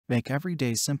Make every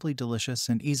day simply delicious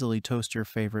and easily toast your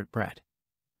favorite bread,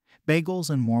 bagels,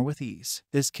 and more with ease.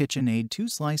 This KitchenAid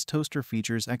 2-slice toaster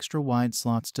features extra wide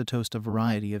slots to toast a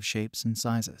variety of shapes and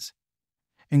sizes,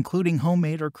 including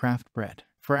homemade or craft bread,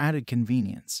 for added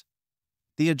convenience.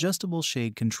 The adjustable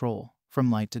shade control,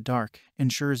 from light to dark,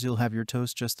 ensures you'll have your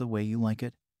toast just the way you like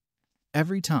it.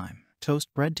 Every time, toast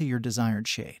bread to your desired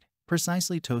shade.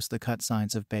 Precisely toast the cut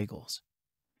sides of bagels.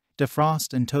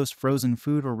 Defrost and toast frozen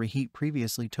food or reheat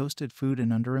previously toasted food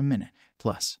in under a minute.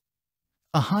 Plus,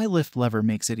 a high lift lever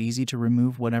makes it easy to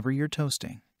remove whatever you're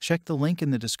toasting. Check the link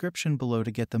in the description below to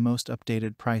get the most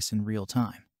updated price in real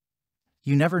time.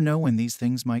 You never know when these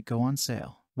things might go on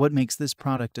sale. What makes this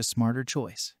product a smarter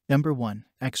choice? Number 1.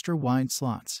 Extra wide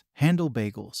slots. Handle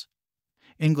bagels,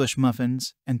 English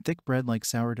muffins, and thick bread like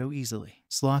sourdough easily.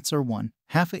 Slots are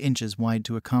 1/2 inches wide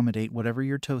to accommodate whatever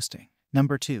you're toasting.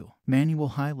 Number 2. Manual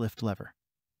high lift lever.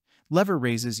 Lever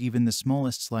raises even the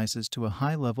smallest slices to a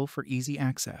high level for easy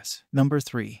access. Number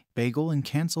 3. Bagel and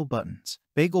cancel buttons.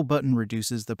 Bagel button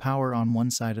reduces the power on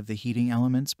one side of the heating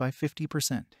elements by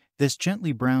 50%. This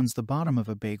gently browns the bottom of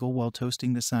a bagel while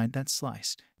toasting the side that's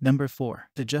sliced. Number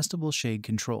 4. Adjustable shade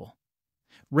control.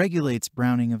 Regulates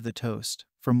browning of the toast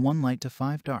from 1 light to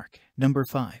 5 dark. Number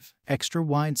 5. Extra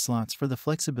wide slots for the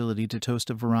flexibility to toast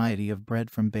a variety of bread,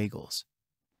 from bagels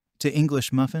to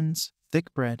English muffins,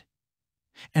 thick bread,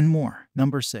 and more.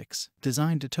 Number 6.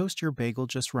 Designed to toast your bagel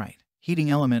just right. Heating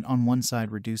element on one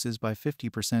side reduces by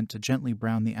 50% to gently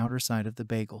brown the outer side of the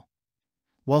bagel,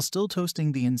 while still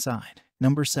toasting the inside.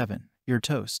 Number 7. Your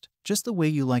toast just the way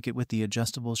you like it with the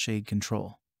adjustable shade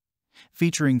control,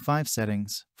 featuring 5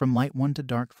 settings, from light 1 to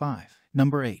dark 5.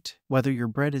 Number 8. Whether your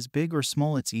bread is big or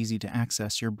small, it's easy to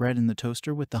access your bread in the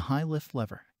toaster with the high lift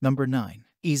lever. Number 9.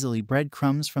 Easily bread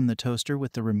crumbs from the toaster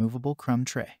with the removable crumb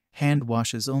tray. Hand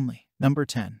washes only. Number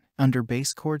 10. Under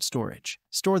base cord storage.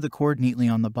 Store the cord neatly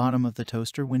on the bottom of the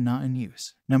toaster when not in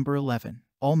use. Number 11.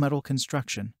 All metal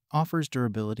construction. Offers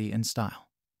durability and style,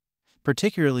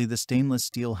 particularly the stainless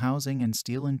steel housing and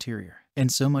steel interior,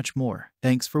 and so much more.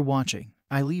 Thanks for watching.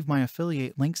 I leave my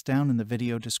affiliate links down in the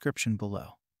video description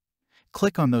below.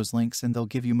 Click on those links and they'll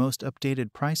give you most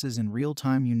updated prices in real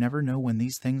time. You never know when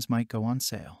these things might go on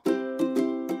sale.